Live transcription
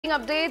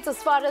Updates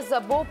as far as the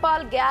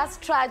Bhopal gas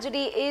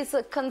tragedy is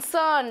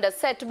concerned.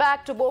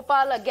 Setback to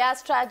Bhopal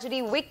gas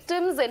tragedy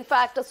victims. In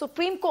fact, a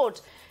Supreme Court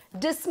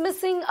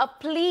dismissing a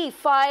plea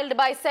filed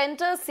by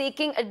Centre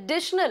seeking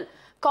additional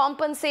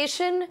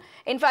compensation.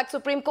 In fact,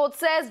 Supreme Court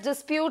says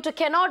dispute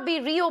cannot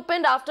be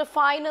reopened after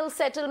final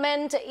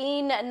settlement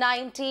in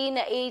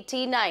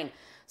 1989.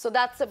 So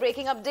that's the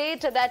breaking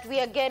update that we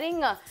are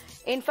getting.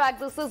 In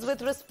fact, this is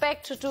with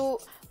respect to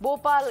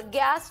Bhopal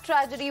gas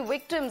tragedy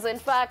victims. In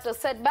fact, a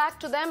setback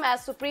to them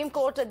as Supreme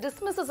Court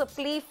dismisses a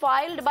plea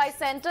filed by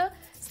Centre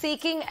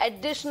seeking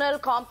additional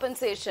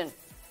compensation.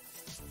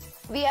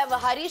 We have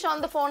Harish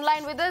on the phone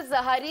line with us.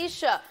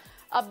 Harish,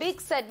 a big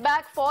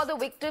setback for the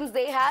victims.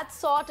 They had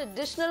sought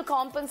additional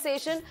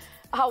compensation.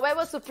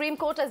 However, Supreme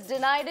Court has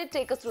denied it.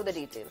 Take us through the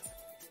details.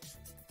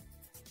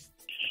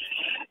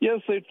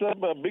 Yes, it's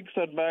a big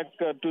setback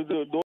to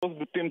those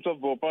victims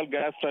of Bhopal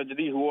gas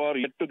tragedy who are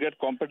yet to get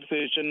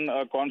compensation.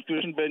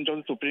 Constitution bench of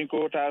the Supreme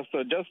Court has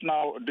just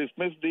now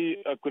dismissed the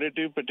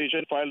curative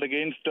petition filed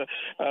against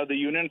the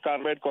Union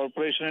Carbide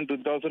Corporation in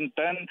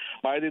 2010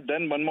 by the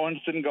then Manmohan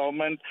Singh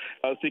government,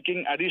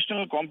 seeking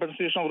additional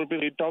compensation of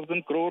rupees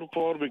 8,000 crore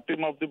for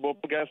victim of the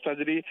Bhopal gas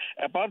tragedy,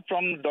 apart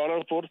from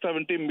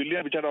 $470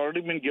 million which had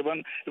already been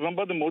given.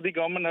 Remember, the Modi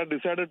government had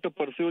decided to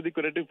pursue the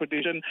curative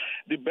petition.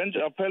 The bench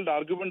upheld the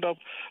argument of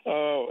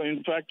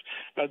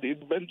the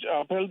bench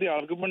upheld the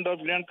argument of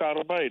Union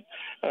Carbide,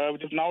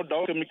 which is now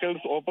Dow Chemicals,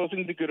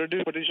 opposing the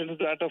curative petitions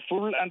that a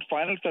full and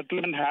final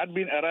settlement had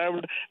been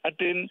arrived at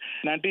in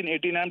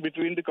 1989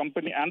 between the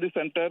company and the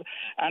Centre,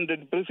 and the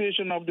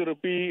depreciation of the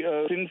rupee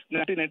since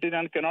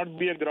 1989 cannot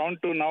be a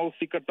ground to now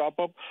seek a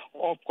top-up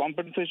of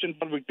compensation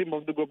for victim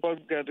of the Bhopal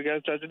gas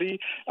tragedy.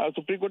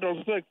 Supreme Court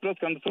also expressed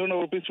concern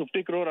of rupees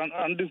 50 crore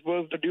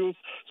undisbursed dues.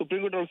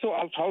 Supreme Court also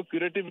asked how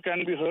curative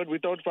can be heard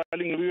without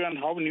filing review and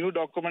how new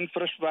document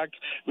fresh facts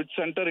which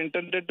Centre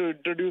intended to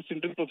introduce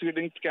into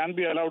proceedings can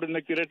be allowed in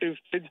the curative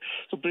stage.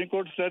 Supreme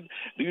Court said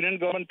the Union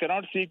government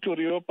cannot seek to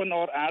reopen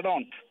or add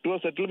on to a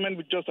settlement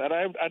which was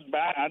arrived at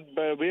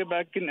way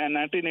back in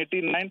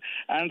 1989,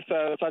 and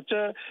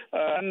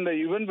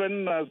even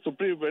when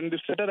the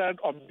Centre had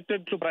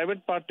objected to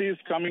private parties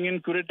coming in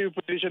curative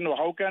petition,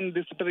 how can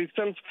the Centre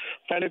itself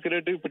file a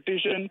curative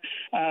petition?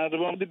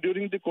 Remember,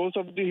 during the course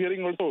of the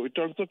hearing also, it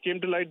also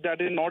came to light that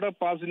in order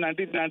passed in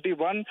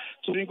 1991,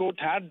 Supreme Court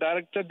had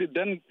directed the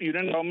then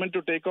Union government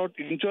to take out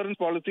insurance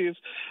policies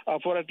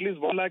for at least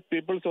 1 lakh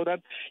people so that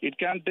it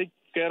can take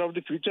care of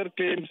the future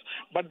claims,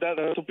 but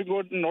the Supreme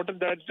Court noted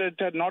that it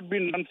had not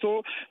been done.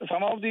 So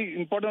some of the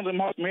important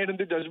remarks made in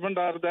the judgment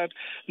are that,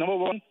 number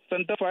one,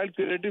 Centre filed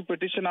curative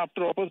petition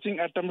after opposing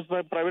attempts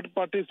by private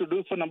parties to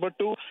do so. Number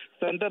two,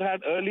 Centre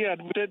had earlier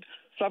admitted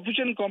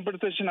sufficient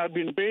compensation had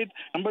been paid.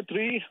 Number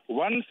three,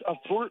 once a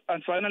full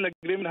and final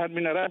agreement had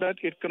been arrived at,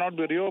 it cannot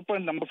be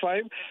reopened. Number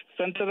five,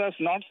 Centre has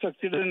not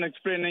succeeded in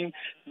explaining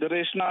the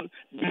rationale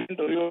behind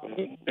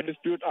reopening the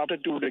dispute after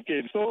 2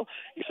 decades. So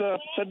it's a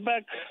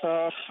setback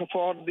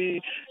for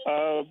the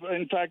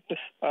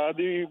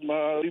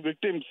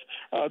victims,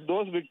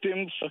 those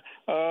victims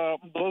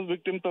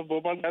of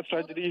Bhopal gas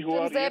tragedy who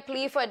are their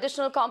plea for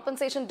additional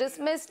compensation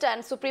dismissed,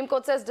 and Supreme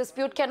Court says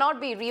dispute cannot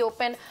be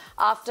reopened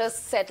after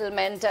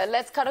settlement.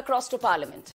 Let's cut across to Parliament.